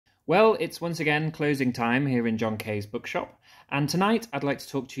Well, it's once again closing time here in John Kay's bookshop, and tonight I'd like to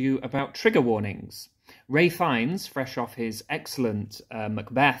talk to you about trigger warnings. Ray Fiennes, fresh off his excellent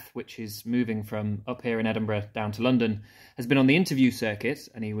Macbeth, which is moving from up here in Edinburgh down to London, has been on the interview circuit,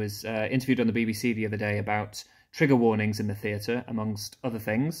 and he was interviewed on the BBC the other day about trigger warnings in the theatre, amongst other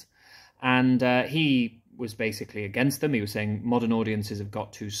things. And he was basically against them. He was saying modern audiences have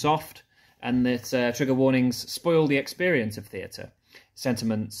got too soft, and that trigger warnings spoil the experience of theatre.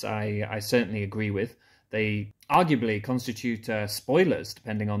 Sentiments I certainly agree with. They arguably constitute spoilers,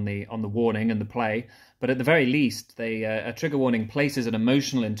 depending on the warning and the play, but at the very least, a trigger warning places an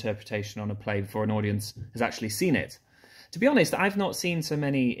emotional interpretation on a play before an audience has actually seen it. To be honest, I've not seen so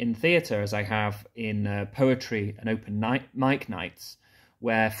many in theatre as I have in poetry and open mic nights,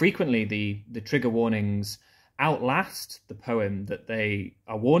 where frequently the trigger warnings outlast the poem that they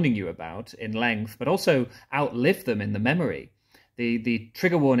are warning you about in length, but also outlive them in the memory. The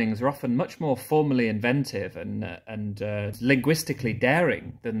trigger warnings are often much more formally inventive and linguistically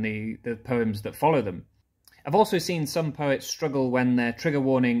daring than the poems that follow them. I've also seen some poets struggle when their trigger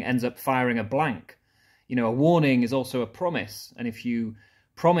warning ends up firing a blank. You know, a warning is also a promise, and if you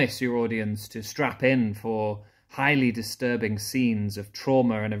promise your audience to strap in for highly disturbing scenes of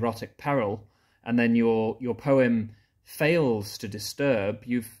trauma and erotic peril, and then your poem fails to disturb,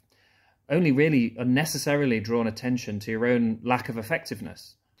 you've only really unnecessarily drawn attention to your own lack of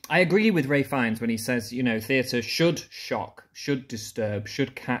effectiveness. I agree with Ray Fiennes when he says, you know, theatre should shock, should disturb,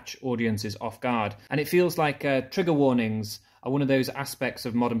 should catch audiences off guard. And it feels like trigger warnings are one of those aspects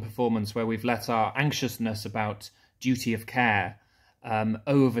of modern performance where we've let our anxiousness about duty of care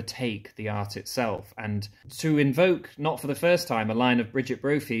overtake the art itself. And to invoke, not for the first time, a line of Bridget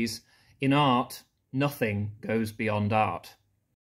Brophy's, "In art, nothing goes beyond art."